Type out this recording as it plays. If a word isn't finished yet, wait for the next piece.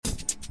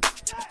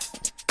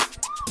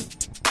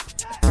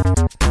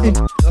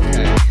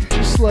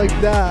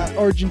like that,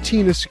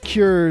 Argentina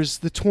secures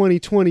the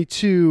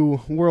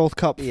 2022 World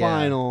Cup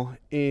final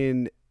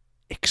in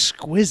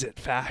exquisite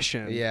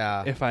fashion.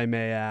 Yeah. If I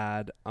may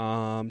add.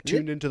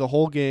 Tuned into the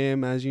whole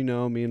game, as you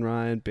know, me and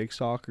Ryan, big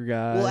soccer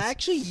guys. Well,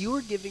 actually, you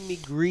were giving me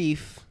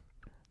grief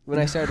when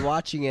I started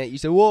watching it. You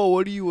said, "Whoa,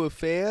 what are you, a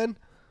fan?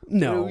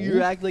 No.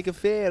 You're acting like a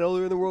fan. Oh,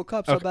 you're in the World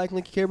Cup. Stop acting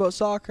like you care about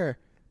soccer,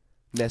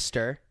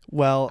 mister."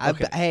 Well,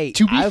 okay. Hey,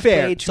 to be I've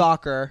fair, played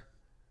soccer.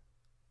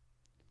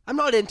 I'm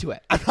not into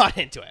it.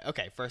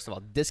 Okay, first of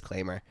all,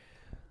 disclaimer.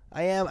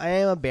 I am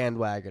a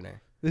bandwagoner.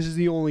 this is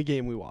the only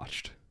game we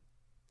watched.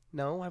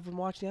 No, I've been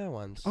watching the other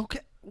ones. Okay.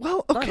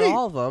 Well, okay. Not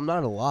all of them,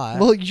 not a lot.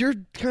 Well, you're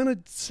kind of...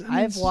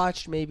 I've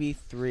watched maybe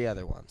 3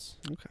 other ones.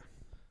 Okay.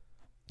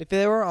 If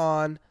they were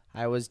on,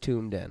 I was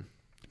tuned in.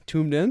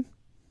 Tuned in?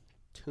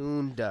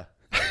 Tuned.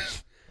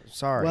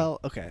 Sorry. Well,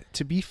 okay.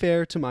 To be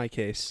fair to my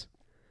case,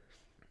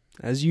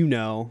 as you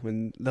know,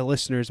 and the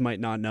listeners might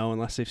not know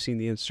unless they've seen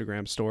the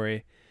Instagram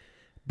story,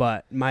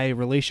 but my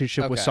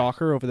relationship with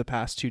soccer over the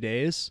past 2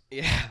 days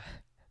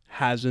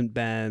hasn't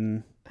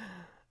been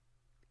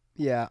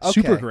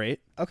super great.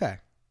 Okay.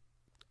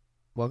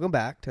 Welcome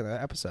back to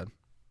the episode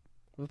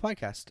of the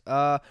podcast.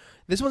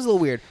 This one's a little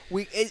weird.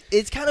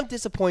 It's kind of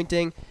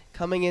disappointing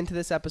coming into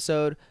this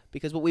episode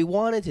because what we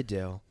wanted to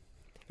do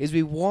is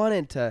we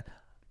wanted to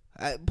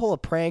pull a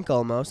prank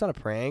almost. Not a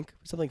prank.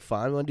 Something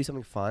fun. We want to do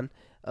something fun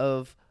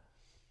of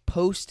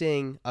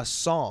posting a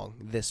song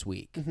this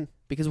week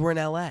because we're in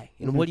LA.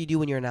 And what do you do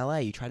when you're in LA?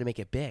 You try to make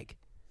it big.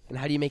 And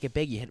how do you make it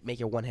big? You make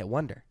your one-hit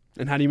wonder.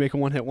 And how do you make a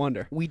one-hit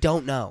wonder? We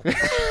don't know.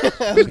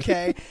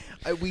 Okay?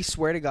 We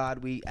swear to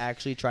God, we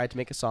actually tried to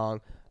make a song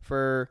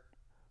for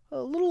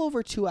a little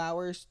over 2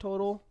 hours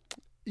total.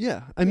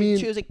 Yeah. I mean...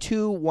 It was like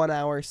 2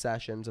 1-hour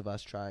sessions of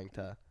us trying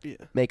to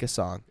make a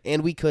song.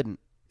 And we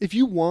couldn't. If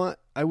you want,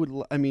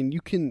 you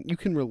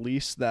can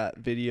release that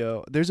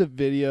video. There's a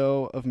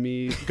video of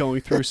me going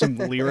through some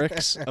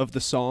lyrics of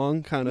the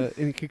song, and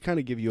it could kind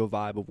of give you a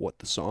vibe of what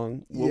the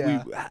song,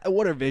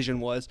 what our vision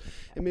was,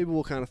 and maybe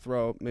we'll kind of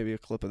throw maybe a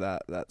clip of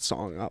that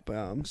song up.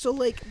 So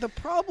like the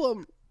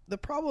problem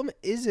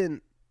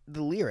isn't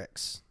the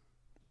lyrics.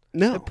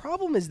 No, the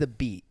problem is the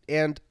beat,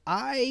 and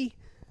I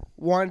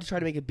wanted to try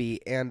to make a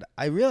beat, and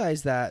I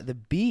realized that the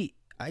beat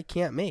I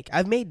can't make.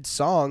 I've made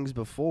songs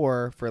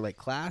before for like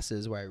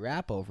classes where I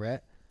rap over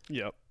it.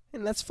 Yep.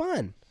 And that's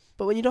fun.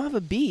 But when you don't have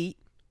a beat,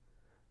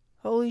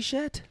 holy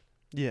shit.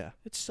 Yeah.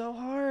 It's so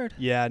hard.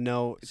 Yeah,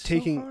 no. It's so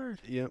hard.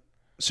 Yep.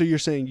 So you're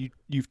saying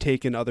you've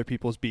taken other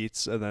people's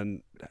beats and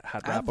then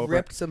had rap over it? I've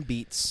ripped some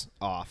beats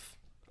off.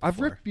 I've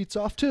ripped beats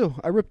off too.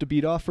 I ripped a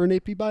beat off for an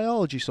AP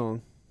biology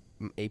song.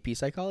 AP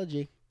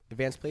psychology.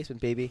 Advanced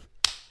placement, baby.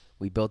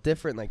 We built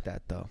different like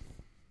that though.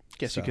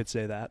 Guess you could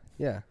say that.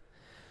 Yeah.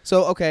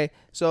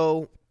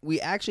 So we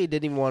actually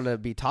didn't even want to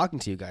be talking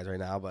to you guys right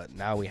now, but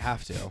now we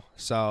have to.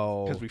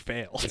 So because we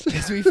failed.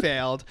 Because we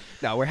failed.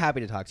 No, we're happy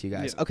to talk to you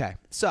guys. Yeah. Okay,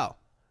 so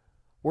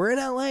we're in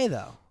LA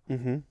though.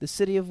 Mm-hmm. The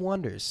city of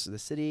wonders, the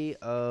city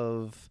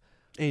of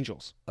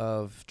angels,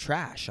 of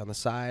trash on the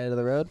side of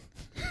the road.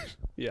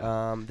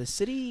 Yeah. The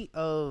city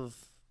of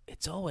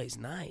it's always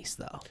nice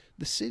though.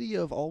 The city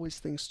of always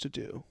things to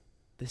do.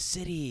 The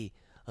city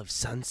of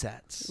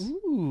sunsets.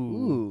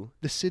 Ooh.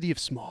 The city of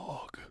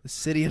smog. The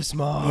city of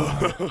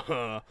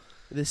smog.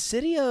 The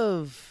city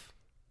of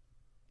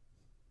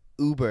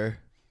Uber.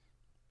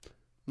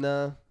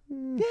 No.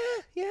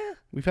 Yeah.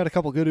 We've had a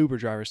couple good Uber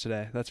drivers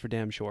today. That's for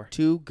damn sure.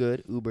 2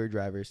 good Uber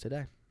drivers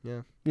today.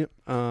 Yeah. Yep.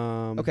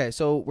 Okay,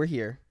 so we're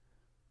here.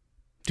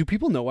 Do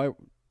people know why?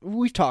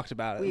 We've talked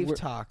about it.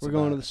 We're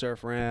going to the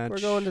surf ranch.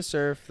 We're going to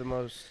surf the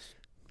most,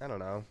 I don't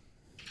know.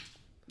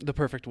 The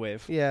perfect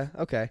wave. Yeah,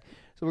 okay.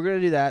 So we're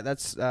going to do that.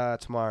 That's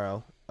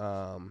tomorrow.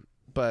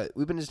 But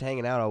we've been just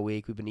hanging out all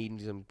week. We've been eating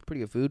some pretty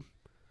good food.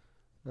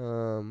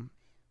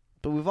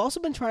 But we've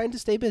also been trying to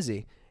stay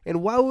busy.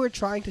 And while we're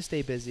trying to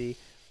stay busy,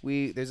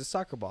 there's a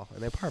soccer ball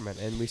in the apartment.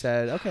 And we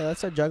said, okay, let's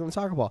start juggling the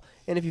soccer ball.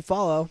 And if you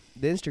follow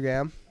the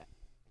Instagram,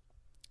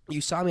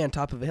 you saw me on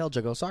top of a hill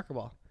juggle a soccer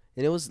ball.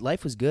 And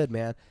life was good,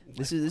 man.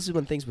 This is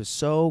when things were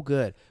so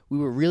good. We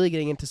were really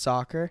getting into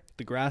soccer.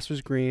 The grass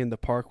was green. The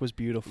park was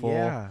beautiful.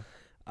 Yeah.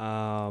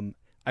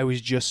 I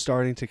was just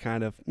starting to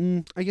kind of,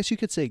 I guess you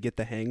could say, get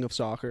the hang of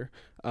soccer.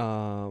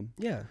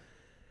 Yeah.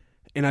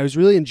 And I was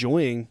really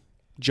enjoying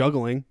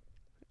juggling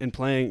and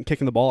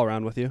kicking the ball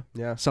around with you.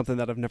 Yeah. Something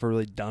that I've never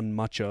really done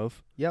much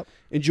of. Yep.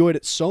 Enjoyed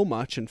it so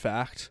much, in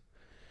fact,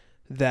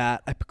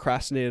 that I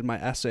procrastinated my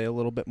essay a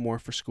little bit more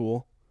for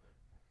school.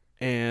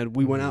 And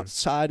we went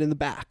outside in the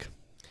back.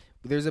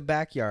 There's a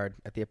backyard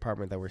at the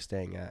apartment that we're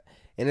staying at.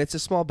 And it's a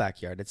small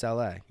backyard. It's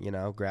LA.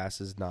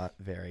 Grass is not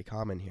very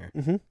common here.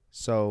 Mm-hmm.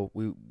 So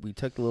we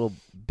took the little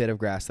bit of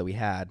grass that we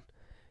had.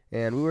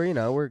 And we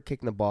we're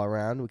kicking the ball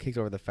around. We kicked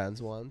over the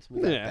fence once.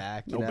 We got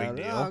back. No big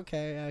deal. Oh,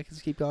 okay, I can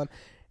just keep going.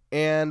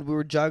 And we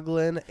were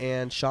juggling,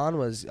 and Sean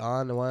was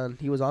on one.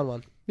 He was on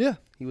one. Yeah.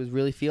 He was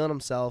really feeling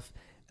himself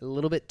a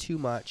little bit too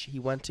much. He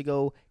went to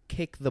go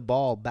kick the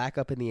ball back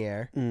up in the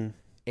air.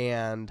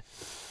 And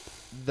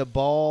the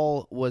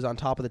ball was on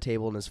top of the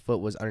table and his foot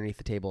was underneath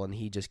the table and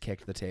he just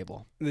kicked the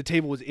table. The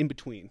table was in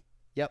between.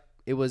 Yep.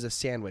 It was a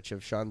sandwich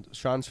of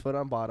Sean's foot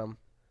on bottom,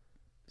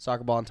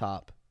 soccer ball on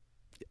top,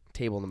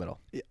 table in the middle.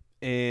 Yeah.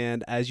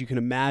 And as you can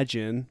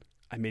imagine,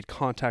 I made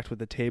contact with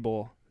the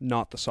table,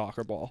 not the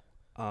soccer ball.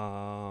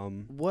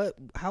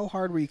 How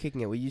hard were you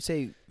kicking it? Would you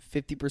say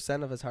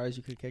 50% of as hard as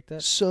you could kick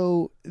that?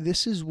 So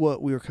this is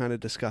what we were kind of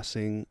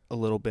discussing a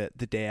little bit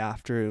the day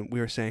after. We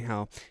were saying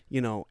how,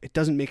 it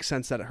doesn't make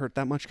sense that it hurt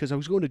that much because I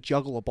was going to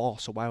juggle a ball.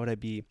 So why would I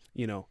be,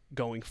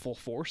 going full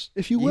force,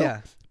 if you will?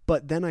 Yeah.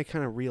 But then I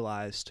kind of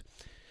realized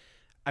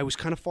I was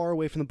kind of far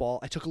away from the ball.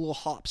 I took a little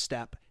hop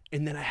step,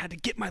 and then I had to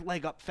get my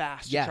leg up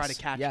fast to try to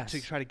catch it,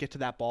 to try to get to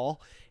that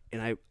ball.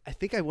 And I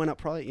think I went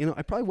up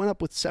I probably went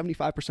up with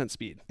 75%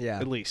 speed,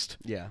 at least.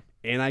 Yeah.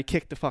 And I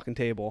kicked the fucking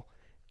table,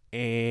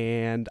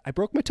 and I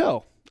broke my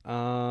toe.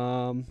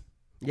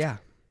 Yeah.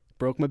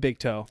 Broke my big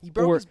toe. He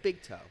broke his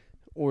big toe.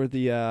 Or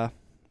the,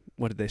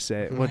 what did they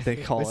say? What did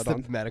they call What's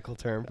it? the medical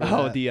term for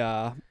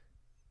that?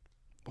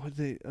 Fuck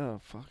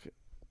it.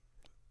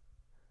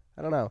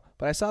 I don't know.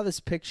 But I saw this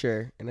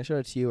picture, and I showed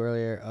it to you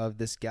earlier, of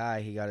this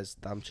guy. He got his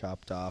thumb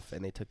chopped off,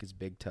 and they took his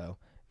big toe,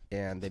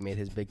 and they made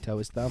his big toe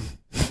his thumb.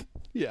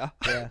 Yeah.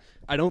 Yeah.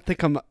 I don't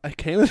think I'm a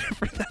candidate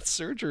for that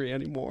surgery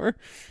anymore.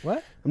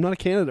 What? I'm not a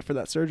candidate for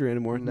that surgery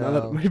anymore. No. Now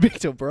that my big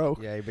toe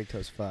broke. Yeah, your big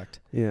toe's fucked.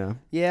 Yeah.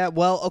 Yeah,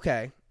 well,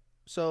 okay.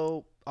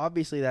 So,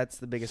 obviously, that's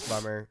the biggest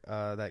bummer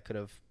that could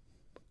have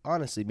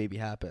honestly maybe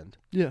happened.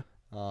 Yeah.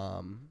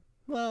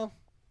 Well,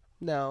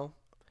 no.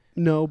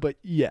 No, but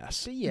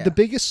yes. But yeah. The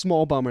biggest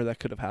small bummer that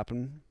could have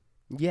happened.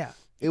 Yeah.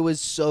 It was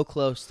so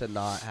close to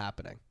not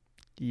happening.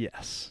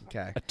 Yes.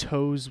 Okay. A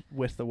toe's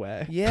width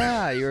away.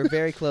 Yeah, you were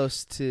very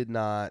close to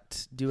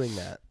not doing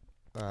that.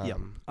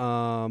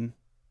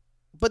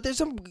 But there's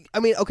some. I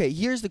mean, okay.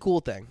 Here's the cool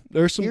thing.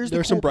 There's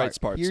some bright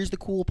spots. Here's the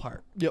cool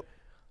part. Yep.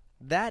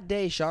 That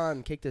day,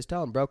 Sean kicked his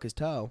toe and broke his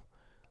toe.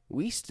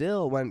 We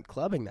still went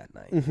clubbing that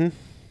night,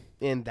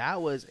 and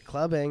that was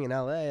clubbing in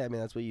LA. I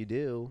mean, that's what you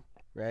do,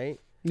 right?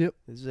 Yep.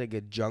 This is like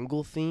a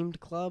jungle themed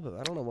club.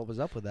 I don't know what was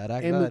up with that.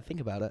 Now that I think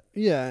about it.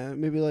 Yeah,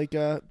 maybe like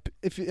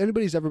if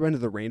anybody's ever been to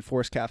the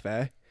Rainforest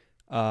Cafe,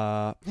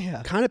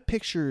 kind of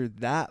picture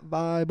that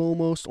vibe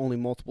almost. Only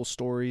multiple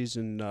stories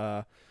and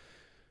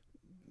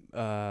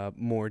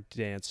more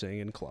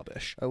dancing and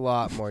clubbish. A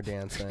lot more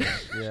dancing.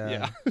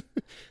 Yeah.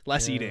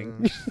 Less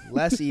eating.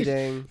 Less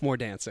eating. More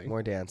dancing.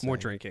 More dancing. More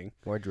drinking.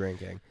 More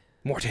drinking.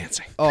 More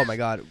dancing. Oh my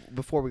God!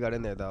 Before we got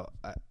in there though,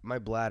 my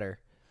bladder.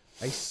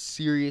 I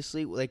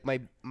seriously I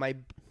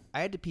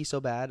had to pee so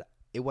bad.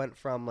 It went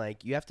from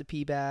like you have to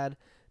pee bad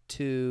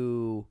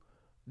to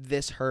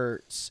this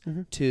hurts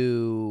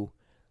to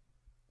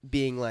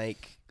being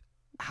like,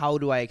 how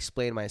do I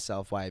explain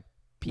myself why I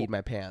peed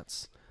my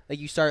pants? Like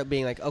you start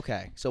being like,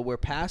 okay, so we're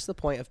past the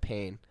point of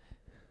pain.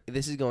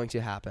 This is going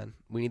to happen.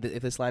 We need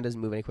if this line doesn't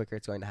move any quicker,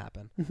 it's going to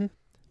happen.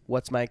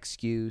 What's my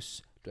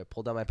excuse? Do I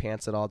pull down my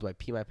pants at all? Do I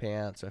pee my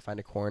pants? Do I find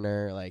a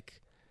corner?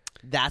 Like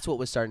that's what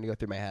was starting to go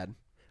through my head.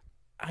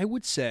 I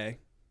would say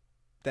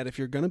that if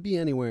you're going to be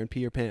anywhere and pee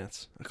your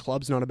pants, a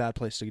club's not a bad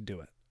place to do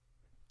it.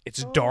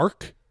 It's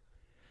dark.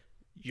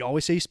 You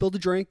always say you spilled a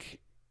drink.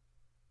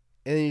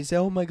 And then you say,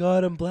 oh my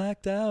God, I'm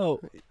blacked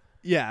out.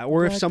 Yeah,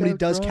 or if somebody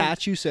does drunk.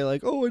 catch you, say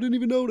like, oh, I didn't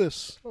even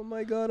notice. Oh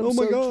my God, I'm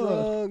so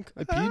drunk.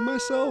 I peed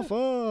myself.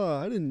 Oh,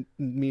 I didn't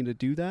mean to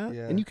do that.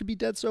 Yeah. And you could be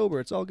dead sober.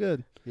 It's all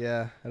good.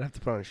 Yeah, I'd have to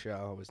put on a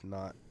show. I was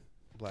not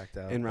blacked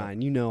out. And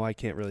Ryan, I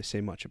can't really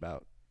say much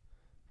about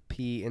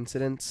pee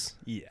incidents.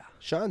 Yeah.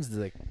 Sean's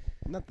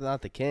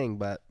not the king,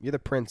 but you're the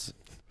prince.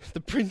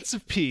 The Prince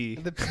of Pee.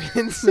 The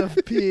Prince of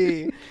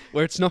Pee.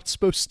 Where it's not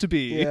supposed to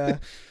be. Yeah.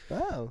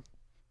 Wow.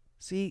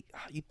 See,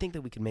 you'd think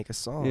that we could make a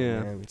song.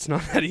 Yeah. Man. It's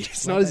not that easy.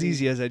 It's not as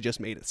easy as I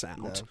just made it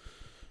sound.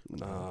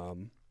 No.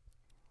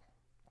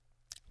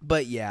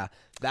 But yeah,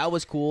 that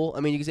was cool.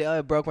 I mean, you can say, oh,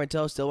 I broke my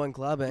toe, still went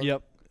clubbing.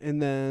 Yep.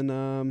 And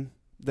then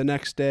the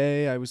next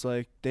day I was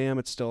like, damn,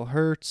 it still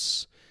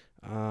hurts.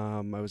 I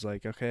was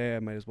like, okay, I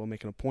might as well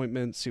make an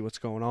appointment, see what's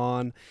going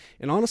on.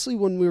 And honestly,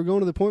 when we were going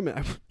to the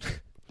appointment,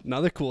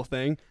 another cool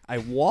thing, I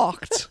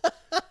walked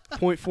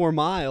 0.4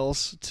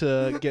 miles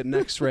to get an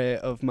x-ray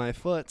of my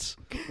foot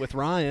with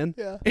Ryan,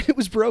 and it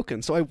was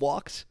broken. So I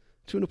walked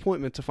to an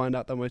appointment to find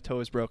out that my toe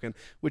is broken,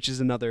 which is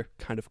another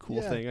kind of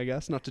cool thing, I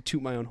guess. Not to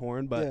toot my own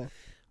horn, but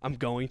I'm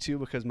going to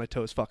because my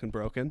toe is fucking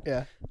broken.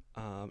 Yeah.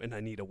 And I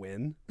need a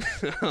win.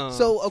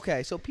 So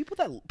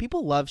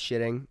people love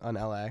shitting on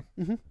LA.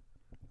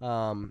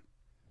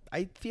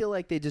 I feel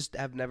like they just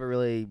have never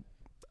really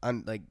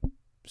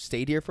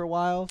stayed here for a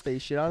while. They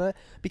shit on it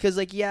because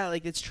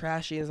it's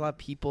trashy and there's a lot of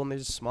people and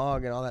there's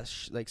smog and all that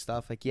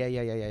stuff. Like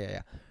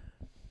yeah.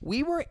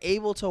 We were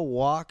able to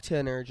walk to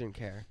an urgent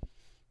care.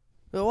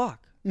 We'll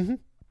walk.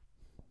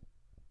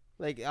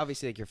 Like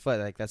obviously your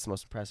foot, that's the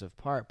most impressive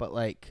part, but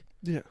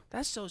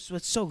that's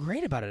what's so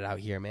great about it out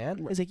here,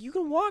 man. It's you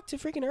can walk to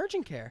freaking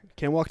urgent care.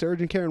 Can't walk to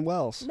urgent care in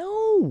Wells.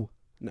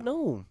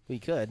 No, we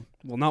could.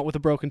 Well, not with a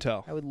broken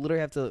toe. I would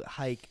literally have to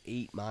hike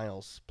 8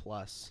 miles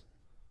plus.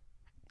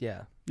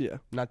 Yeah. Yeah.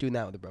 Not doing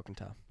that with a broken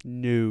toe.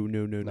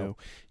 No.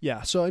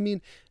 Yeah. So I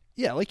mean,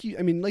 yeah, like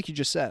you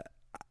just said,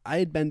 I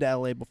had been to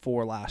LA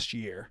before last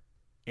year,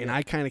 and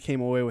I kind of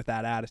came away with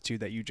that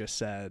attitude that you just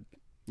said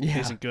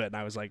isn't good, and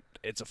I was like,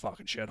 it's a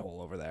fucking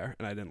shithole over there,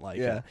 and I didn't like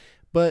it.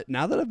 But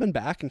now that I've been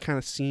back and kind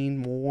of seen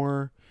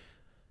more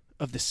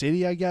of the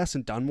city, I guess,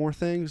 and done more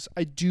things,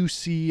 I do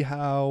see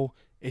how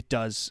it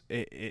does.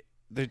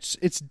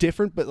 It's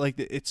different, but like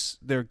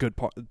there are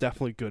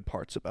definitely good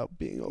parts about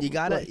being over. You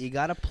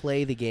gotta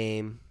play the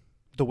game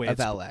the way of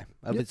it's LA.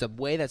 It's a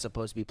way that's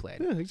supposed to be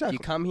played. Yeah, exactly. If you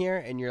come here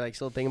and you're like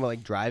still thinking about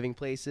like driving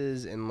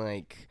places and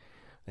like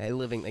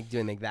living, like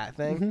doing like that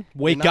thing. Mm-hmm.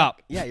 Wake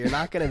up. Yeah, you're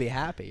not gonna be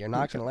happy. You're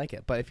not gonna like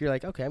it. But if you're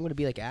like, okay, I'm gonna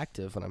be like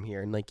active when I'm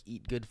here and like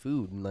eat good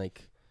food and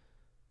like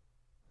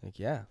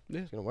yeah,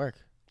 it's gonna work.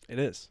 It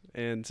is,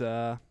 and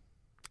I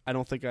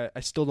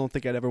still don't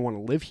think I'd ever want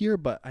to live here,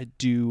 but I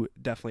do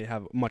definitely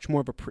have much more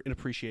of an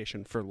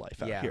appreciation for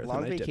life out here.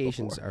 Long than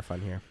vacations I did before. are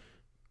fun here.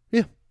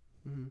 Yeah,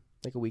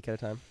 like a week at a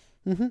time.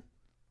 Mm-hmm.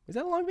 Is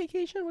that a long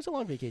vacation? What's a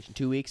long vacation?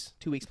 2 weeks?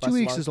 2 weeks plus 2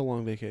 weeks long? is a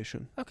long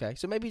vacation. Okay,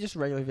 so maybe just a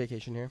regular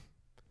vacation here.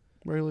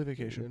 Regular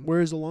vacation. Where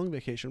is a long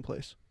vacation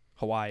place?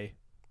 Hawaii.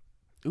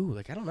 Ooh,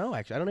 like I don't know.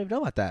 Actually, I don't even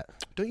know about that.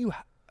 Don't you?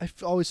 I've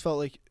always felt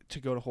like to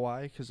go to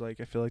Hawaii because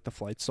like I feel like the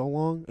flight's so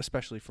long,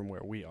 especially from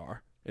where we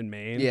are in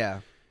Maine. Yeah.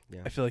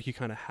 I feel like you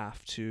kind of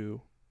have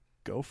to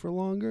go for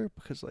longer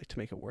because like to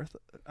make it worth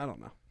it. I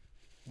don't know.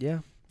 Yeah.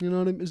 You know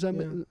what I mean? Is that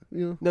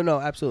you know? No,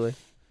 absolutely.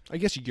 I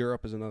guess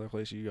Europe is another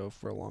place you go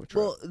for a long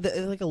trip. Well,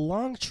 like a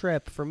long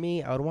trip for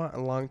me, I would want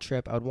a long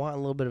trip. I would want a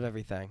little bit of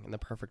everything in the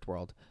perfect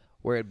world,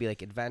 where it'd be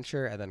like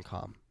adventure and then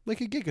calm.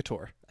 Like a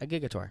Gigatour. A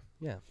Gigatour.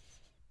 Yeah.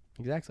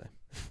 Exactly.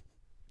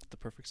 The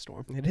perfect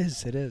storm. It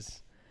is. It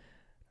is.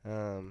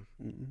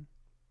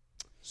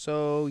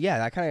 So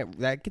yeah,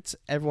 that gets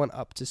everyone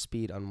up to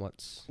speed on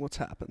what's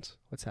happened.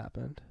 What's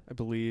happened. I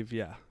believe,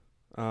 yeah.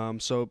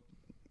 So,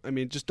 I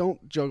mean, just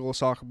don't juggle a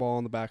soccer ball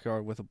in the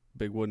backyard with a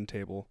big wooden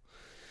table.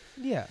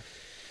 Yeah.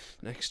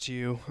 Next to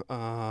you.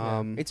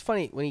 It's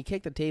funny when he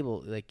kicked the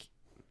table. Like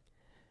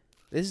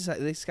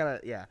this kind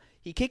of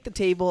He kicked the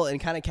table and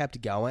kind of kept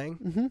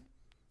going.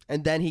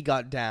 And then he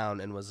got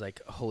down and was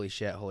like, holy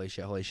shit.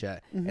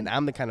 And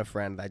I'm the kind of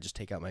friend that I just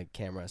take out my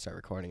camera and start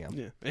recording him.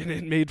 Yeah. And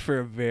it made for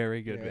a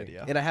very good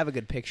video. And I have a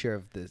good picture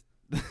of this.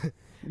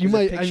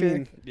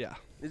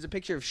 There's a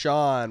picture of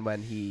Sean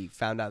when he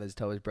found out his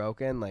toe was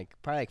broken, like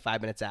probably like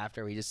 5 minutes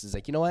after. He just is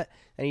like, you know what?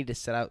 I need to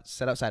sit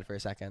outside for a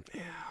second.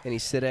 Yeah. And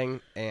he's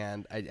sitting,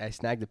 and I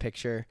snagged the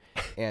picture,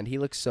 and he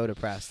looks so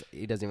depressed.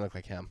 He doesn't even look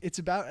like him. It's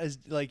about as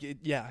like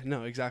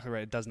exactly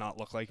right. It does not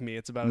look like me.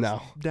 It's about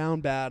as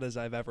down bad as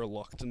I've ever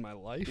looked in my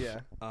life. Yeah.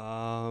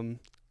 Obviously,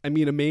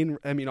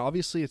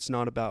 it's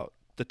not about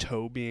the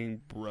toe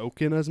being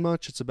broken as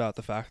much. It's about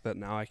the fact that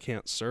now I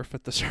can't surf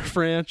at the surf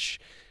ranch,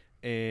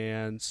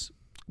 and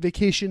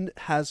vacation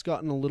has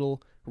gotten a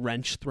little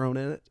wrench thrown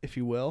in it, if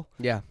you will.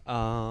 Yeah.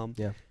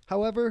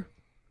 However,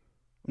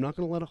 I'm not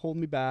going to let it hold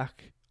me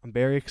back. I'm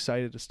very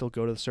excited to still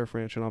go to the surf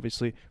ranch, and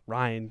obviously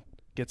Ryan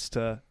gets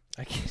to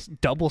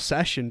double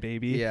session,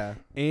 baby. Yeah.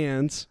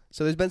 And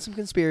so there's been some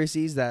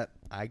conspiracies that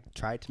I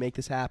tried to make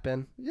this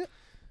happen. Yeah.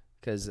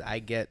 Because I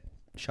get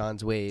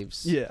Sean's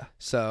waves. Yeah.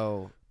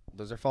 So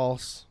those are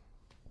false.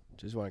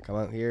 Just want to come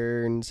out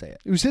here and say it.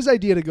 It was his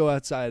idea to go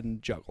outside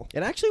and juggle.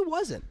 It actually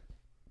wasn't.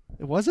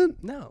 It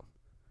wasn't? No.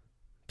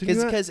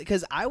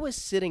 Because I was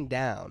sitting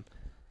down,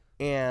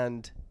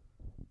 and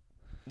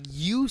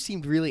you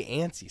seemed really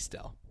antsy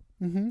still.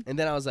 And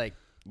then I was like,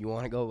 you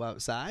want to go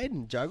outside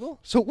and juggle?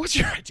 So what's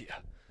your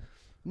idea?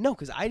 No,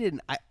 because I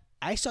didn't.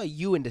 I saw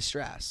you in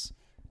distress.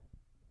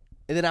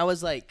 And then I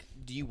was like,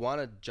 do you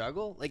want to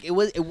juggle? Like, it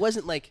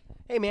wasn't like,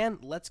 hey, man,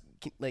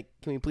 can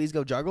we please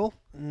go juggle?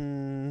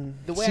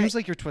 Seems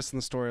like you're twisting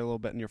the story a little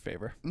bit in your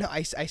favor. No,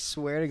 I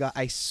swear to God.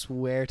 I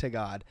swear to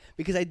God.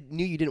 Because I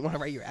knew you didn't want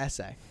to write your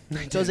essay.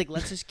 So I was like,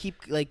 let's just keep,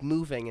 like,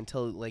 moving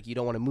until, like, you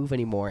don't want to move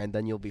anymore, and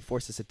then you'll be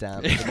forced to sit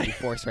down, and then you'll be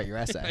forced to write your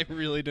essay. I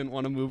really didn't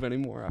want to move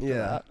anymore after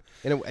that.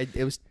 And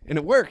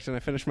it worked, and I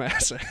finished my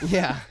essay.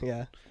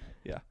 Yeah.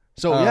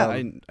 So,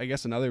 I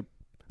guess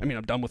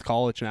I'm done with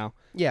college now.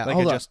 Yeah,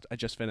 I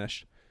just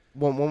finished.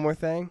 One more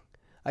thing.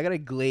 I gotta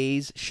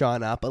glaze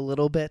Sean up a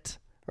little bit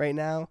right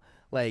now.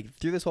 Like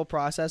through this whole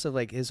process of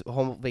like his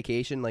whole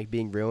vacation like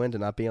being ruined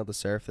and not being able to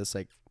surf this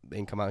like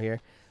and come out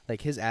here.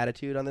 Like his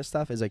attitude on this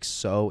stuff is like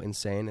so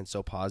insane and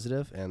so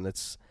positive, and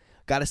it's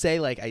gotta say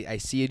like I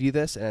see you do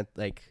this and it,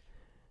 like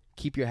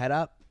keep your head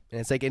up, and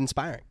it's like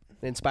inspiring.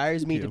 It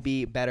inspires me to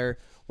be better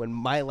when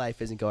my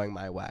life isn't going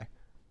my way.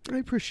 I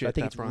appreciate that. I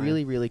think it's Brian.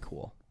 really, really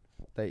cool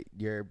that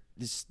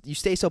you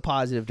stay so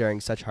positive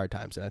during such hard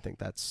times, and I think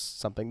that's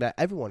something that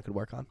everyone could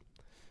work on.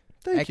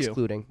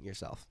 Excluding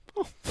yourself.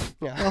 Oh.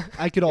 Yeah. Well,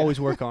 I could always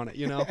work on it,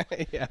 you know?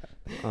 Yeah.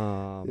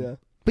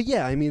 But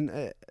yeah,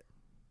 I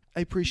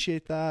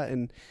appreciate that.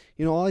 And,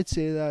 all I'd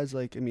say to that is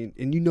like, and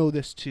you know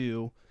this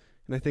too,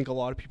 and I think a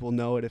lot of people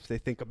know it if they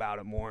think about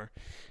it more.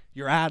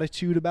 Your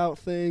attitude about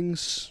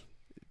things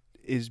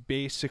is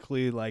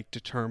basically like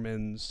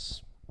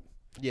determines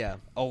Yeah.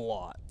 a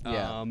lot.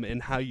 Yeah.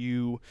 And how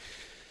you,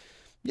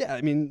 yeah,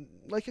 I mean,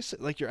 like I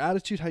said, like your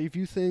attitude, how you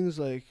view things,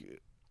 like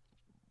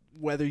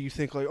whether you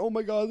think like, oh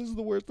my God, this is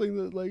the worst thing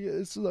that like,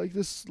 it's like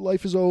this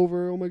life is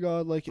over. Oh my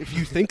God. Like if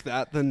you think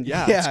that, then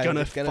yeah, Yeah, it's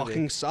gonna it's gonna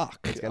fucking be. suck.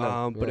 It's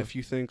gonna- But yeah. if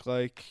you think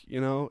like,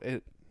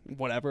 it,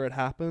 whatever it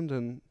happened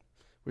and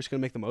we're just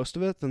gonna make the most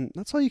of it, then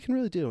that's all you can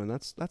really do. And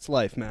that's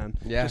life, man.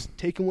 Yeah. Just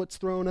taking what's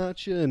thrown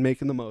at you and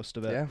making the most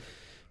of it. Yeah.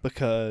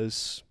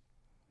 Because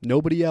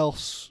nobody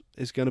else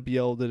is going to be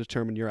able to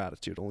determine your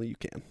attitude. Only you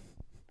can.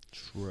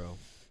 True.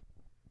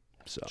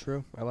 So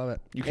True. I love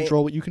it. you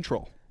control what you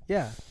control.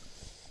 Yeah.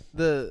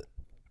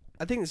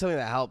 I think something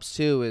that helps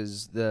too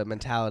is the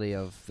mentality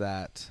of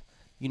that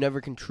you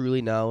never can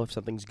truly know if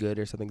something's good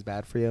or something's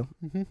bad for you.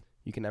 Mm-hmm.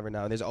 You can never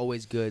know. There's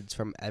always goods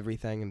from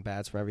everything and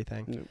bads from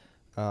everything.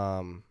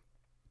 Yep.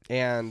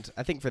 And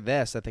I think for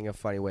this, I think a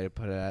funny way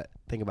to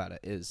think about it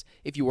is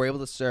if you were able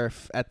to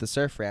surf at the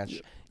surf ranch,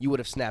 Yep. you would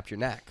have snapped your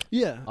neck.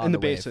 Yeah, On in the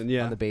the wave, basin.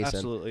 Yeah, on the basin.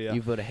 absolutely. Yeah.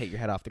 You would have hit your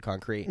head off the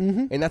concrete,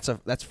 Mm-hmm. and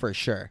that's for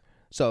sure.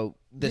 So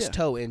this Yeah.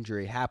 toe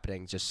injury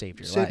happening just saved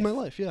your Saved life. my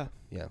life. Yeah.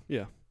 Yeah.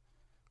 Yeah.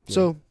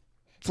 So,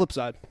 flip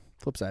side.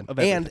 Flip side. Of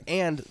And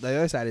the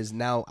other side is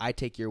now I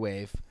take your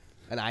wave,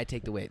 and I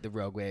take the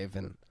rogue wave,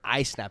 and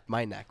I snapped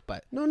my neck.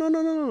 But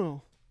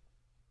No.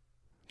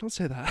 Don't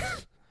say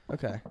that.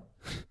 okay,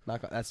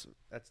 knock on. That's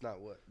not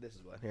wood. This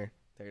is wood. Here,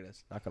 there it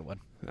is. Knock on wood.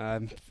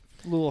 I'm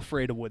a little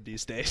afraid of wood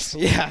these days.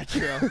 Yeah,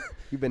 true.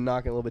 You've been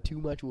knocking a little bit too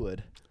much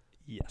wood.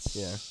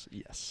 Yes.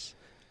 Yeah. Yes.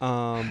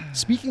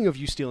 Speaking of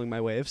you stealing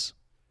my waves.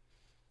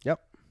 Yep.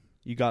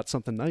 You got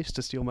something nice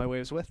to steal my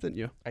waves with, didn't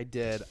you? I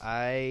did.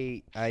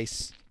 I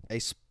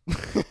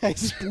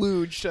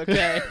splooged.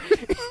 Okay.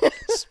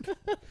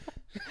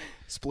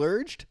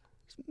 Splurged.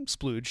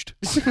 Splooged.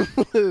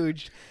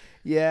 Splooged.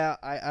 Yeah.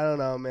 I don't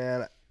know,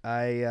 man.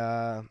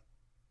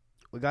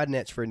 We got an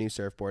itch for a new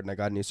surfboard, and I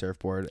got a new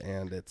surfboard,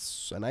 and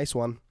it's a nice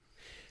one.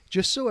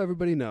 Just so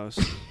everybody knows,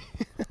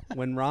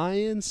 when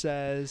Ryan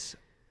has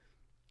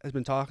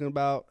been talking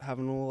about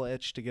having a little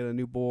itch to get a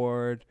new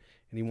board,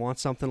 and he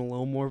wants something a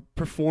little more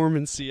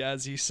performance-y,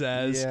 as he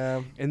says,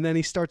 Yeah. and then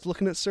he starts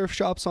looking at surf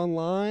shops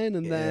online,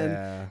 and then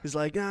Yeah. he's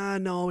like,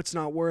 no, it's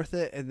not worth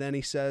it, and then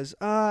he says,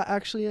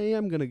 actually, I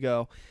am going to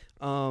go.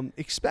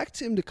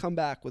 Expect him to come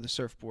back with a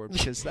surfboard,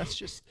 because that's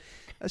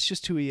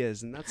just who he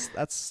is, and I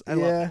love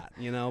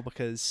Yeah. that,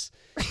 because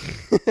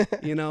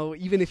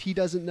even if he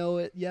doesn't know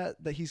it yet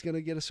that he's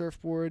gonna get a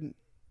surfboard,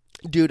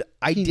 Dude,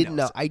 I He didn't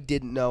knows know. I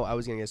didn't know I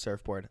was gonna get a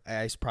surfboard.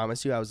 I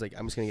promise you, I was like,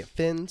 I'm just gonna get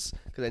fins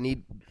because we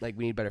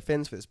need better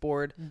fins for this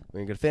board. We're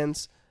gonna get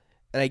fins,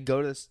 and I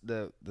go to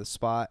the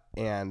spot,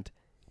 and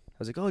I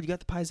was like, oh, you got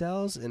the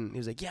Pizels? And he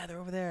was like, yeah, they're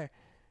over there.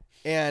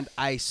 And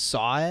I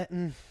saw it,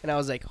 and I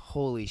was like,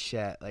 holy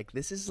shit! Like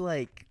this is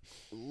like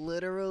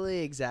literally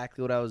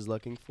exactly what I was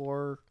looking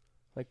for,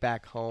 like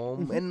back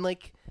home, and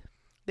like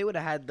they would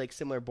have had like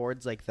similar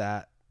boards like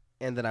that,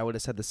 and then I would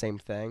have said the same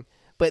thing.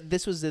 But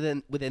this was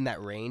within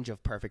that range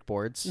of perfect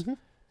boards.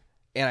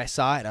 And I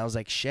saw it, and I was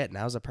like, shit,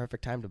 now's the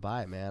perfect time to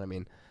buy it, man. I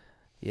mean,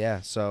 yeah,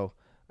 so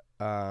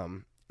a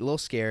little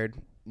scared.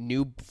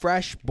 New,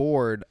 fresh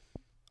board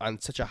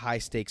on such a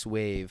high-stakes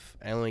wave.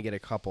 I only get a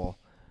couple.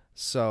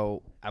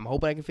 So I'm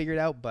hoping I can figure it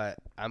out, but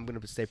I'm going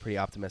to stay pretty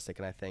optimistic,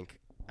 and I think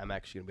I'm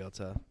actually going to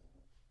be able to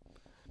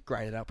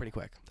grind it out pretty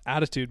quick.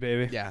 attitude,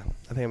 baby. Yeah,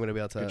 I think I'm going to be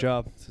able to, Good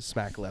job. to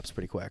smack lips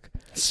pretty quick.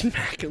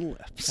 Smacking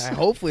lips.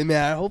 Hopefully,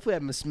 man. Hopefully,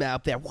 I'm gonna smell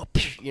up there.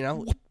 You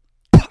know.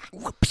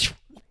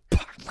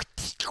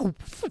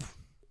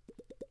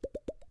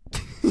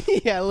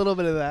 Yeah, a little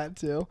bit of that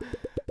too.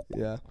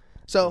 Yeah.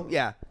 So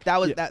yeah, that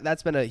was Yeah.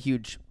 that's been a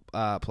huge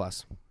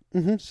plus.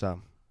 Mm-hmm.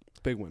 So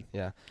Big one.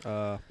 yeah.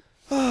 Uh,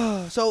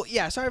 So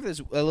yeah, sorry for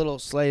this a little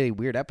slightly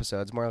weird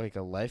episode. It's more like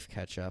a life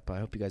catch up. I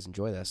hope you guys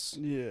enjoy this.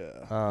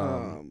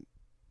 yeah.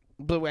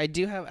 But I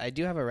do have a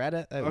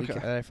Reddit that, Okay.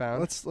 that I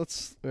found.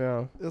 Let's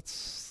Yeah.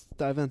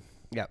 dive in.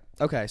 Yeah.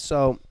 Okay.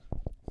 So,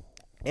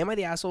 am I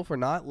the asshole for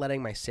not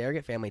letting my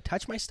surrogate family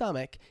touch my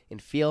stomach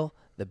and feel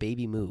the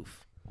baby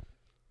move?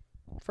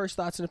 First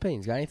thoughts and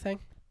opinions. Got anything?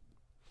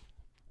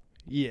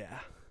 Yeah.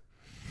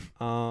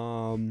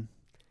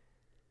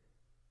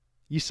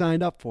 You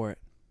signed up for it.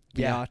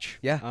 Yeah. Biatch.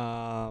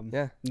 Yeah.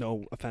 Yeah.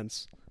 No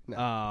offense.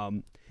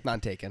 No.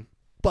 Not taken.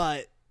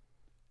 But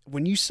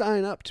when you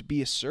sign up to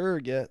be a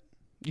surrogate,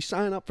 you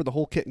sign up for the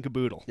whole kit and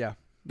caboodle. Yeah.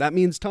 That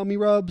means tummy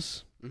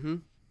rubs. Mm-hmm.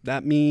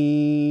 That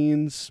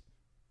means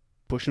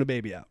pushing a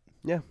baby out.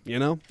 Yeah.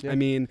 Yeah. I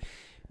mean,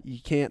 you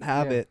can't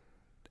have Yeah. it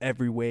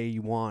every way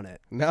you want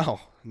it No.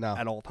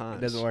 at all times.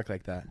 It doesn't work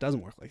like that. It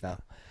doesn't work like No.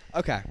 that.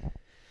 Okay.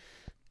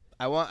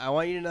 I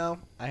want you to know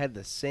I had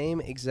the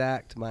same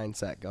exact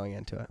mindset going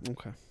into it.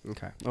 Okay.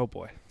 Okay. Oh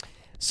boy.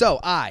 So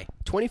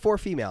 24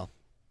 female,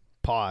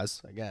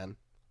 pause again,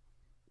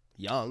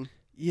 young.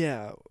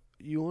 Yeah.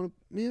 You want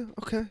to? Yeah.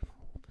 Okay.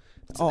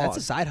 That's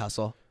a side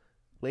hustle,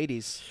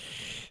 ladies.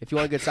 If you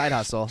want a good side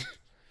hustle,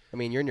 I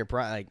mean, you're in your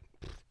prime. Like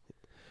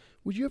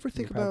Would you ever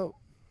think prob- about,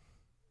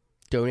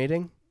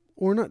 donating.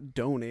 or not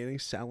donating,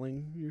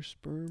 selling your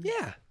sperm?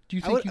 Yeah, Do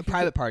you I think would, you a could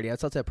private party? I'd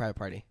still say a private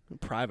party.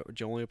 private?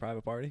 Only a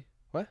private party?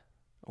 What?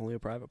 Only a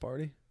private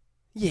party?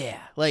 Yeah,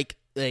 like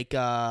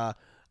I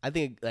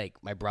think like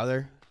my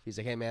brother. He's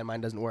like, hey man, mine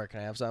doesn't work. Can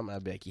I have some?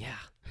 I'd be like, yeah.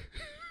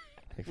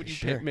 Like, Would for you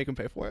sure? make him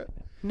pay for it?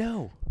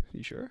 No,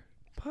 You sure?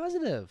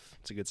 positive.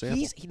 It's a good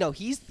sample.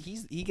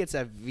 He gets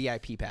a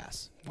VIP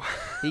pass.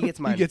 He gets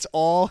mine. He gets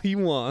all he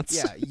wants.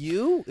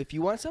 Yeah, if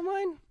you want some of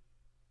mine,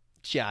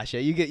 Joshua,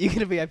 you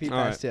get a VIP All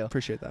pass right, too.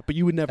 apprepart that. But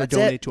you would never That's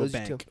donate it. to a Those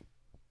are two. bank.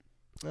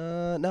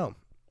 No.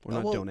 Or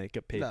not well, donate,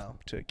 get paid no.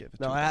 to give it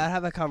No, to I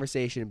have a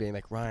conversation being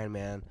like, Ryan,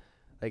 man,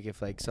 like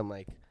if like some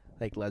like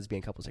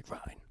lesbian couples like,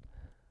 Ryan,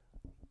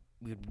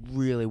 we'd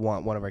really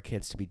want one of our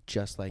kids to be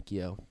just like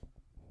you.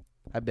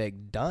 I'd be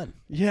like, done.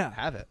 Yeah.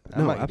 Have it.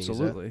 I'm No, not gonna use it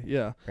absolutely.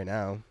 Yeah. right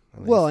now.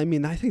 at Well, least. I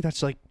mean, I think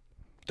that's like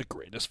the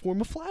greatest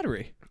form of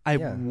flattery. I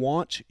Yeah.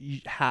 want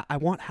I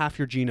want half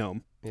your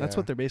genome. That's Yeah.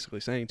 what they're basically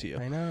saying to you.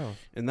 I know.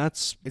 And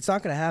that's It's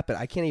not gonna happen.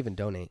 I can't even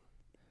donate.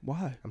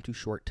 why. I'm too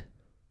short.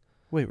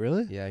 Wait,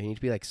 really? Yeah, you need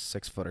to be like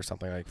 6 foot or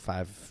something, like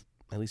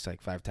at least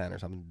like 5'10" or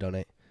something to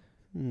donate.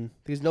 Hmm.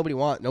 Because nobody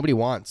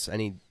wants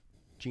any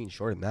genes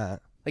shorter than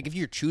that. Like if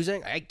you're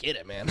choosing, I get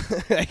it, man.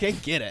 I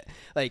get it.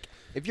 Like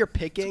if you're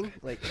picking,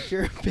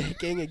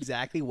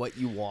 exactly what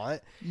you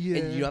want, Yeah.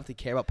 and you don't have to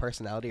care about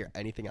personality or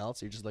anything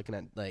else. You're just looking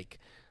at like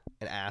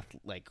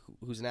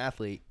who's an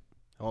athlete.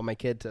 I want my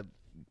kid to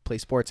play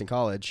sports in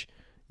college.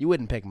 You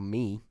wouldn't pick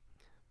me.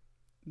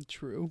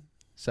 True.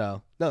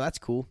 So no, that's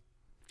cool.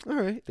 All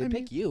right. They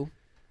pick you.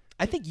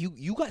 I think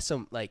you got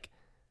some like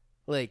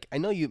I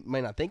know you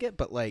might not think it,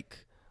 but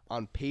like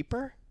on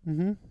paper,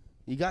 Mm-hmm.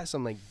 you got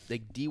some like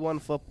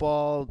D1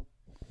 football.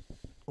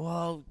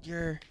 Well,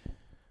 your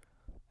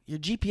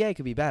GPA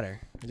could be better.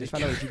 I just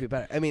found out your GPA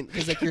better. I mean,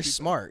 because like you're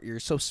smart. You're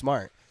so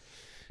smart,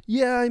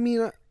 Yeah, I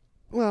mean,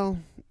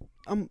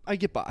 I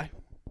get by.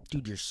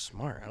 dude. You're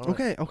smart. I don't know.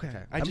 Okay.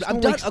 I I'm just done.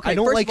 don't like. Okay, I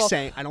don't first like of all,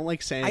 saying. I don't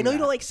like saying. I know you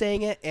that. don't like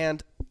saying it,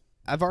 and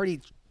I've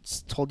already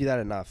told you that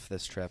enough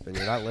this trip, and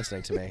you're not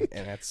listening to me,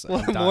 and that's Well,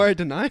 I'm the done. more I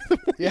deny, the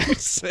more Yeah. you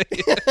say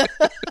it.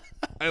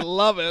 I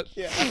love it.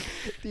 Yeah,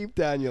 deep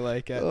down you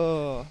like it.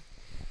 Oh.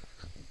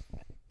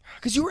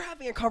 Because you were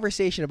having a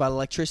conversation about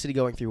electricity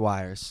going through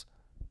wires.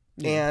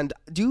 Yeah. And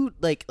dude,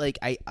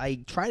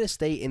 I try to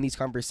stay in these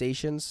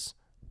conversations,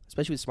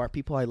 especially with smart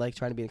people. I like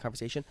trying to be in a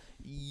conversation.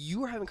 You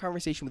were having a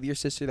conversation with your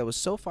sister that was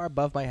so far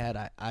above my head.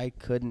 I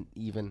couldn't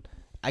even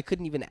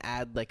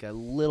add like a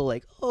little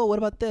like, oh, what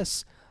about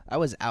this? I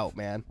was out,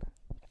 man.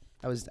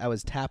 I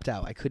was tapped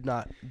out. I could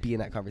not be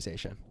in that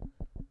conversation.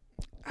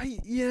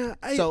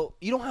 So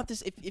you don't have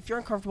to. If you're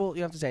uncomfortable, you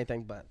don't have to say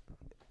anything. But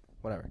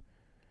whatever.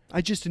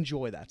 I just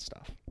enjoy that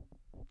stuff.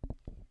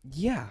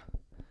 Yeah,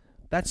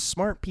 that's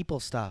smart people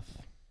stuff.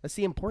 That's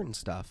the important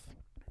stuff.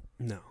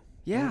 No.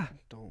 Yeah.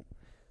 Don't.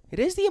 It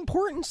is the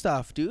important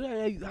stuff,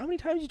 dude. How many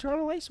times you turn on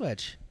a light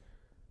switch?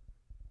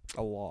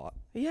 A lot.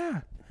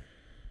 Yeah.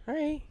 All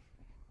right.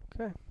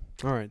 Okay.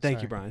 All right. Thank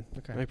Sorry. you, Brian.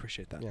 Okay. I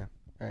appreciate that. Yeah.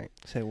 All right.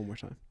 Say it one more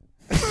time.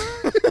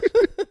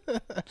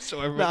 So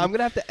No, everybody. I'm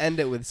gonna have to end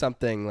it with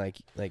something like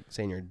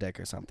saying you're a dick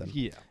or something.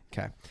 Yeah.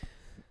 Okay.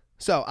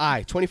 So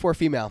 24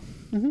 female.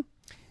 Mhm.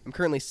 I'm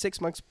currently 6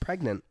 months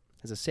pregnant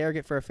as a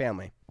surrogate for a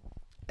family.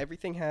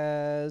 Everything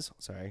has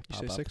You pop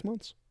say up. 6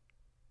 months?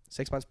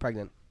 6 months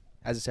pregnant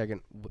as a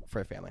surrogate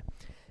for a family.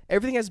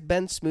 Everything has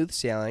been smooth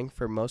sailing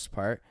for most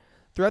part.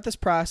 Throughout this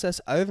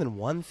process, other than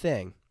one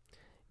thing,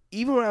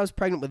 even when I was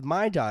pregnant with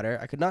my daughter,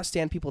 I could not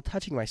stand people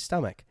touching my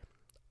stomach.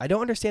 I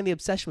don't understand the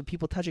obsession with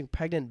people touching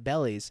pregnant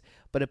bellies,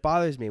 but it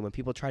bothers me when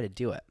people try to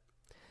do it.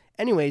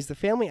 Anyways, the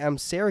family I'm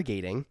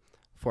surrogating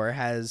for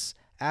has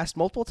asked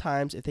multiple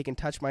times if they can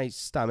touch my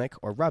stomach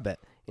or rub it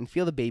and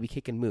feel the baby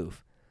kick and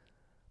move.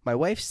 My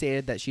wife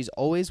stated that she's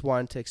always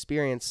wanted to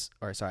experience,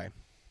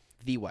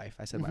 the wife,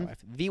 I said my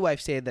wife. The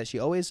wife stated that she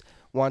always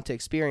wanted to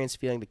experience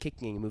feeling the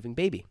kicking and moving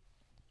baby.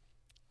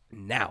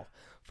 Now,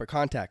 for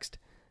context,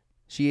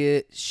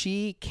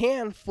 she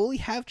can fully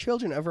have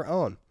children of her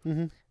own.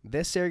 Mm-hmm.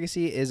 This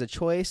surrogacy is a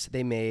choice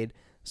they made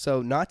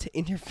so not to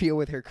interfere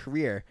with her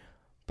career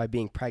by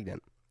being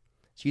pregnant.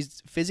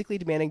 She's a physically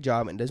demanding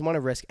job and doesn't want to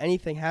risk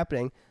anything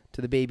happening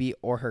to the baby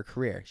or her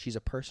career. She's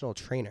a personal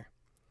trainer.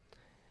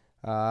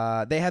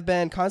 They have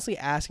been constantly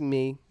asking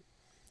me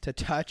to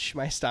touch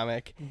my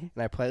stomach, and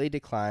I politely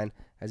decline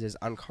as it is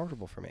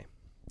uncomfortable for me.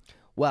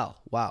 Well,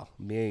 wow,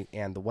 me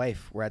and the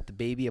wife were at the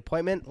baby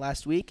appointment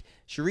last week.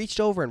 She reached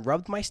over and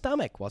rubbed my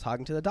stomach while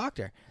talking to the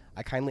doctor.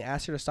 I kindly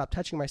asked her to stop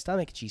touching my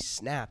stomach, and she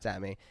snapped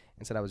at me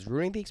and said I was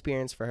ruining the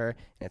experience for her,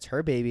 and it's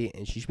her baby,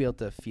 and she should be able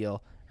to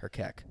feel her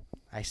kick.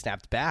 I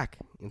snapped back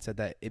and said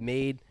that it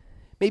may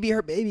be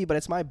her baby, but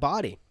it's my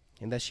body,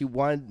 and that she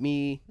wanted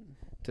me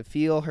to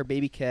feel her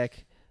baby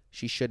kick.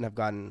 She should have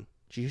gotten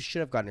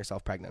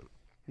herself pregnant.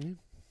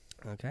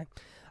 Mm-hmm. Okay.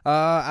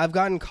 I've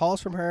gotten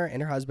calls from her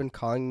and her husband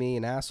calling me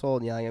an asshole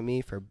and yelling at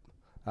me for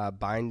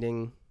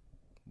binding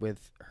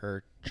with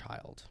her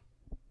child.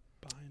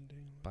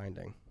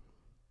 Binding.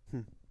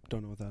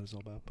 Don't know what that is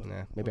all about, but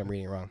Nah, maybe I'm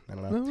reading it wrong. I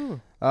don't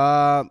know.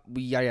 No.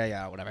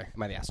 Yeah, whatever.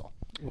 Am I the asshole?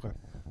 Okay.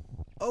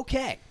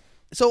 Okay.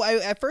 So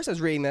at first I was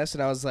reading this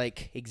and I was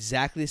like,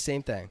 exactly the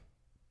same thing.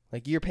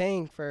 Like, you're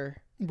paying for,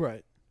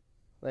 Right.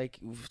 like,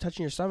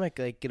 touching your stomach.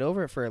 Like, get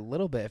over it for a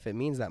little bit if it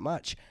means that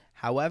much.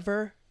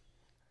 However,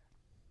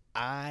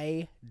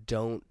 I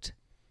don't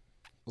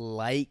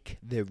like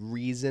the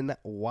reason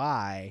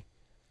why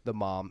the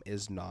mom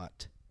is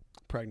not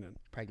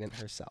Pregnant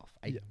herself.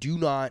 I Yeah. do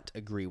not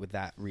agree with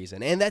that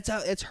reason, and that's how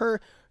it's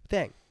her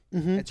thing.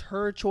 Mm-hmm. It's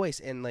her choice,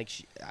 and like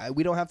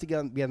we don't have to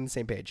be on the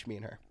same page, me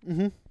and her.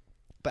 Mm-hmm.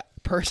 But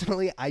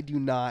personally, I do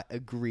not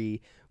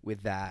agree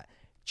with that.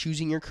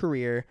 Choosing your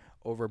career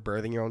over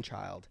birthing your own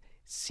child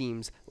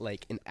seems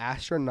like an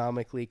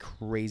astronomically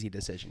crazy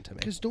decision to me.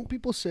 Because don't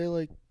people say,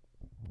 like,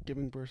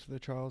 giving birth to their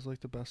child is, like,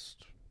 the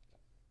best?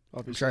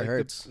 Obviously, sure it like,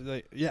 hurts.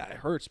 Yeah, it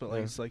hurts, but, like,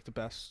 Yeah. it's, like, the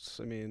best.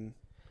 I mean,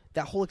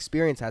 That whole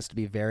experience has to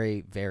be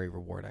very, very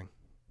rewarding.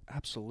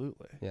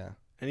 absolutely. Yeah.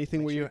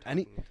 Anything where you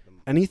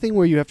anything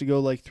where you have to go,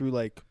 like, through,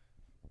 like,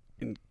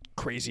 in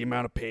crazy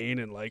amount of pain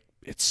and, like,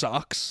 it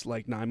sucks,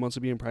 like, 9 months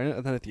of being pregnant,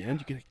 and then at the end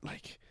you get,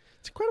 like,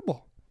 it's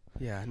incredible.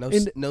 Yeah.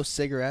 No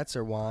cigarettes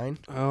or wine.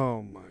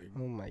 Oh my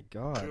Oh my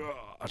god.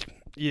 god.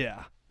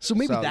 Yeah. So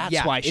maybe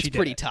that's why she it's did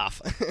pretty it.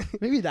 tough.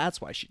 Maybe that's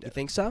why she did. You it.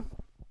 think so?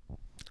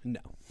 No,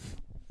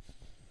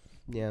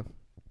 Yeah.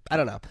 I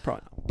don't know.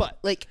 probably not. But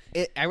like,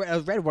 I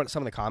read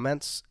some of the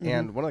comments,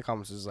 and one of the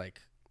comments is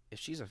like, if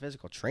she's a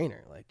physical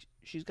trainer, like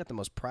she's got the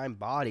most prime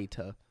body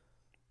to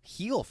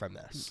heal from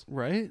this.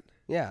 Right?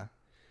 Yeah.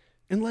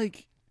 And,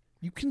 like,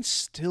 you can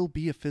still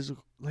be a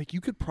physical, like, you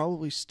could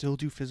probably still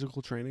do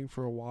physical training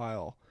for a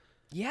while.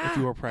 Yeah. If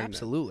you were pregnant.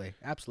 Absolutely.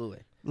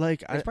 Absolutely.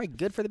 Like, It's probably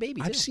good for the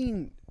baby too. I've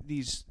seen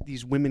these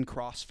women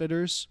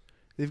CrossFitters.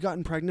 They've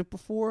gotten pregnant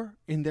before,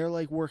 and they're,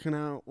 like, working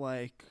out,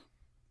 like,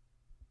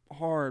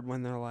 hard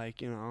when they're,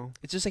 like, you know.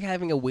 It's just like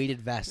having a weighted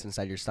vest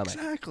inside your stomach.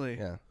 Exactly.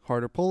 Yeah.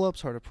 Harder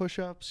pull-ups, harder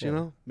push-ups, you Yeah.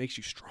 know. Makes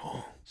you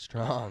strong.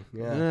 Strong.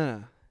 Yeah. Yeah.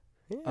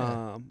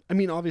 Yeah. I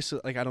mean, obviously,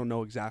 like, I don't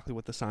know exactly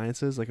what the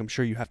science is. Like, I'm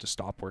sure you have to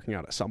stop working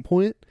out at some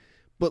point.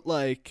 But,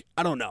 like,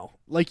 I don't know.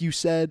 Like you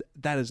said,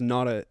 that is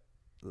not a,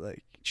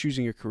 like,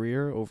 choosing your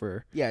career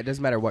over. Yeah. It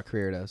doesn't matter what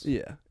career it is.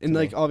 Yeah. And, To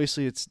like, me.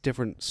 obviously, it's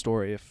different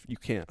story if you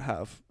can't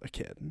have a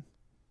kid.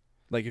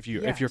 Like, if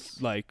you're,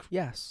 Yes. like,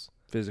 Yes.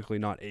 physically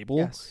not able.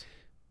 Yes.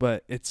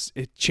 But it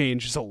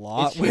changes a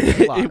lot, changes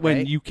a lot, when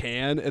right? you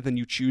can, and then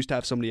you choose to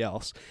have somebody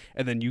else,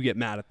 and then you get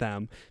mad at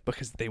them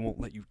because they won't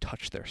let you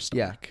touch their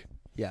stomach.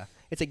 Yeah.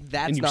 It's like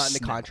that's And you not in the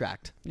snap.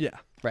 contract, Yeah.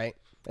 right?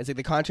 It's like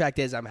the contract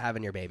is I'm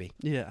having your baby.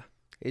 Yeah.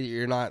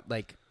 You're not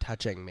like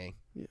touching me.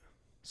 Yeah.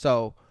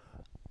 So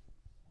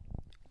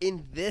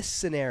in this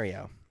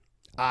scenario,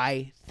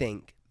 I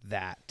think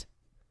that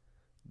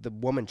the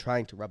woman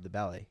trying to rub the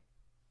belly,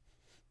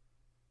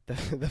 the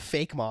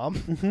fake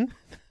mom,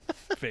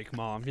 Fake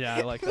mom. Yeah,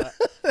 I like that.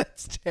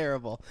 that's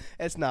terrible.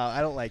 It's not.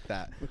 I don't like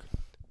that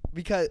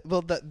because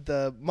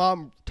the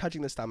mom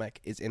touching the stomach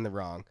is in the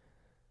wrong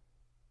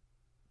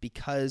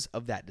because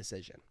of that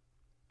decision.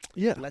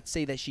 Yeah. Let's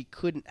say that she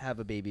couldn't have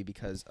a baby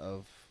because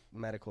of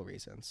medical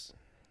reasons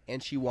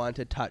and she wanted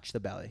to touch the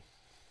belly.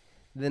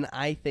 Then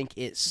I think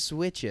it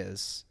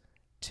switches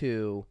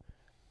to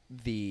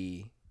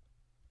the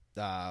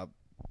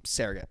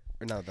surrogate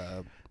or no,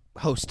 the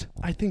host.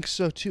 I think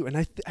so too, and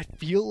I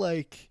feel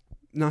like,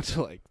 not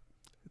to, like,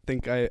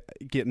 think I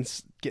get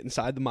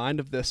inside the mind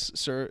of this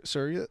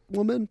surrogate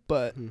woman,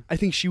 but I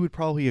think she would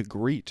probably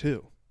agree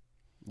too.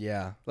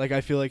 Yeah. Like,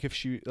 I feel like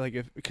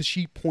because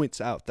she points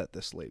out that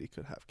this lady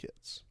could have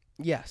kids,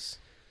 Yes.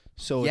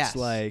 so Yes. it's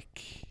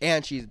like,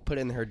 And she's put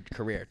in her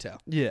career too.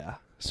 yeah.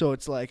 So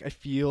it's like, I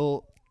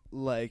feel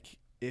like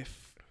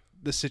if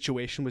the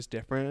situation was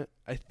different,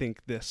 I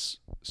think this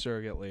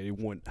surrogate lady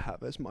wouldn't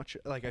have as much.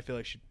 Like, I feel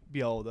like she'd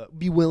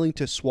be willing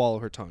to swallow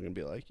her tongue and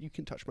be like, you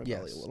can touch my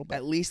belly a little bit.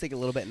 At least like a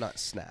little bit, not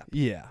snap.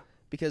 Yeah.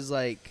 Because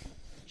like,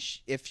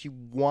 if you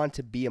want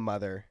to be a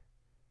mother,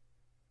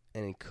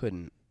 and it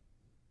couldn't,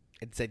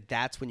 it's like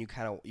that's when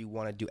you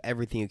want to do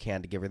everything you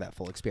can to give her that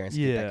full experience,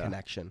 to get that Yeah.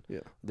 connection Yeah.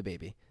 with the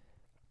baby.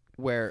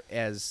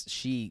 Whereas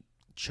she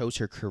chose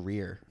her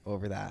career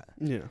over that,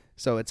 Yeah.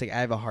 so it's like I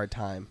have a hard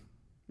time.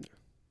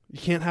 You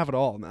can't have it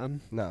all,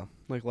 man. No,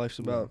 Like, life's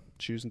about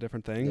choosing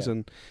different things, Yeah.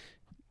 and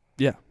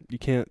yeah, you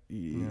can't.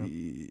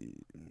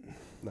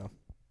 no.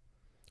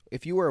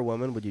 If you were a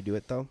woman, would you do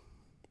it though?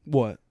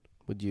 What?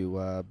 Would you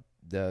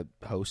the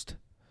host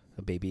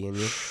a baby in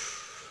you?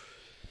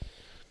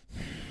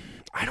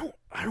 I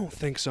don't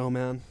think so,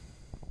 man.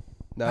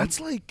 No, That's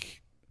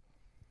like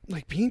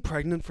being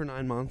pregnant for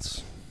 9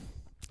 months.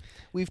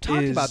 we've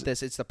talked is- about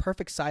this. It's the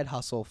perfect side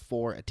hustle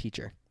for a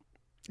teacher.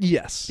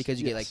 Yes,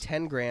 Because you get like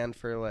 10 grand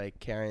for like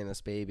carrying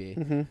this baby,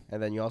 Mhm.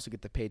 and then you also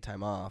get the paid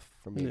time off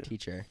from being Yeah. a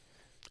teacher.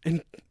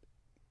 And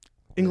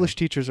English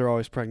teachers are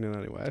always pregnant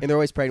anyway. And they're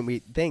always pregnant. We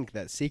think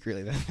that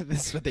secretly that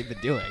this is what they've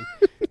been doing.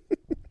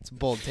 It's a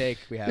bold take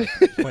we have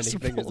It's pointing a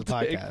fingers bold the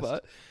take, podcast.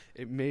 but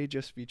it may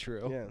just be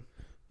true. Yeah,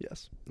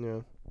 Yes.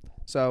 yeah.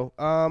 So,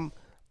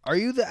 are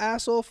you the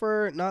asshole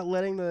for not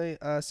letting the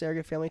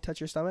surrogate family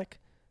touch your stomach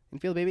and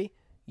feel the baby?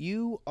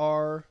 You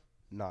are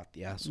not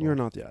the asshole. You're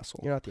not the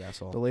asshole. You're not the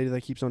asshole. The lady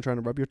that keeps on trying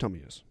to rub your tummy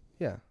is.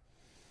 Yeah.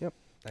 Yep.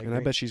 And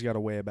I bet she's got a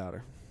way about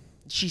her.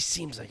 she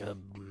seems like a.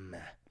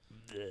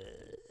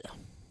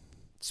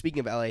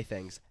 Speaking of LA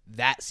things,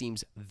 that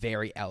seems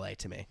very LA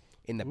to me.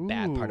 In the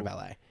bad part of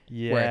LA.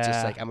 Yeah. Where it's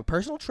just like, I'm a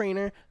personal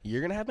trainer.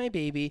 You're going to have my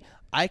baby.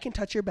 I can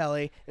touch your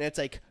belly. And it's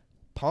like,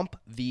 pump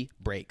the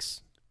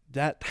brakes.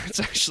 That's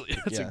actually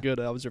a good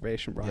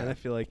observation, Brian. Yeah. I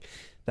feel like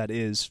that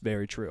is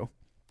very true.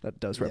 That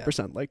does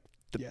represent like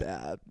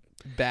the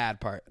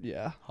bad part.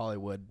 Yeah.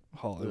 Hollywood.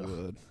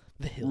 Hollywood.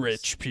 The hills.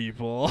 Rich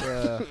people.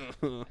 Yeah.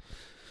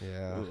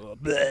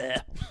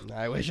 Bleh.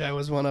 I wish I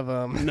was one of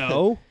them.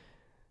 No.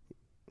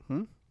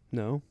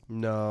 No.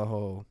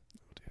 No.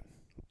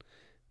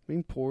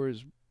 Being poor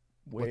is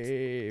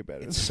way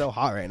better. It's so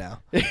hot right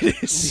now.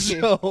 It is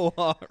so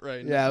hot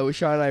right now. Yeah,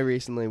 Sean and I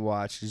recently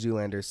watched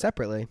Zoolander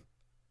separately.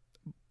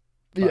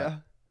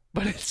 But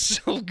it's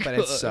so good. But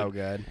it's so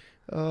good.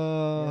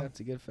 Yeah, it's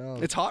a good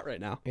film. It's hot right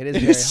now. It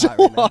is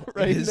very hot right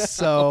now. It is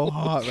so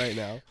hot right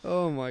now.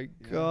 Oh my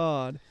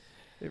God.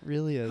 It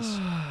really is.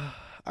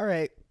 All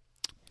right.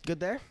 Good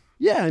there?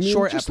 Yeah, I mean,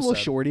 Short just a little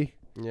episode. shorty.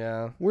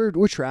 Yeah. We're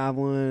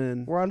traveling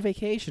and We're on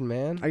vacation,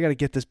 man. I got to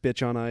get this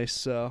bitch on ice,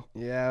 so.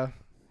 Yeah.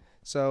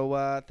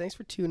 So thanks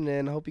for tuning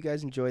in. I hope you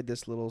guys enjoyed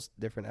this little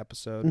different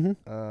episode.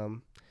 Mm-hmm.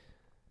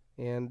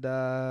 And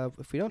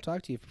if we don't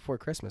talk to you before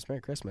Christmas,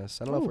 Merry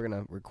Christmas. I don't know if we're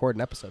going to record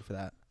an episode for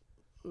that.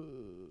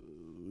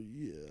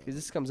 Yeah. Because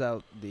this comes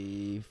out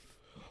the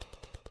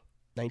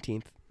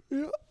 19th.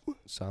 Yeah.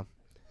 So,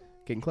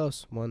 getting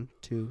close. 1,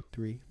 2,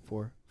 3,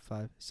 4,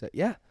 5, 6.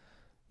 Yeah.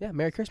 Yeah,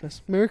 Merry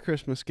Christmas. Merry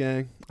Christmas,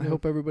 gang. I Yeah.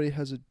 hope everybody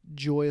has a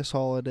joyous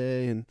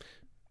holiday and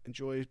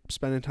enjoy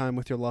spending time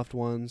with your loved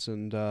ones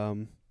and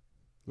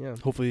Yeah.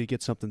 hopefully you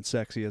get something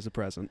sexy as a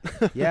present.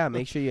 Yeah,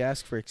 make sure you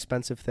ask for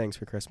expensive things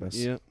for Christmas.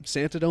 Yeah.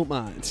 Santa don't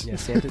mind. Yeah,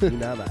 Santa do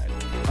not mind.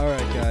 All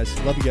right, guys.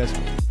 Love you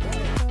guys.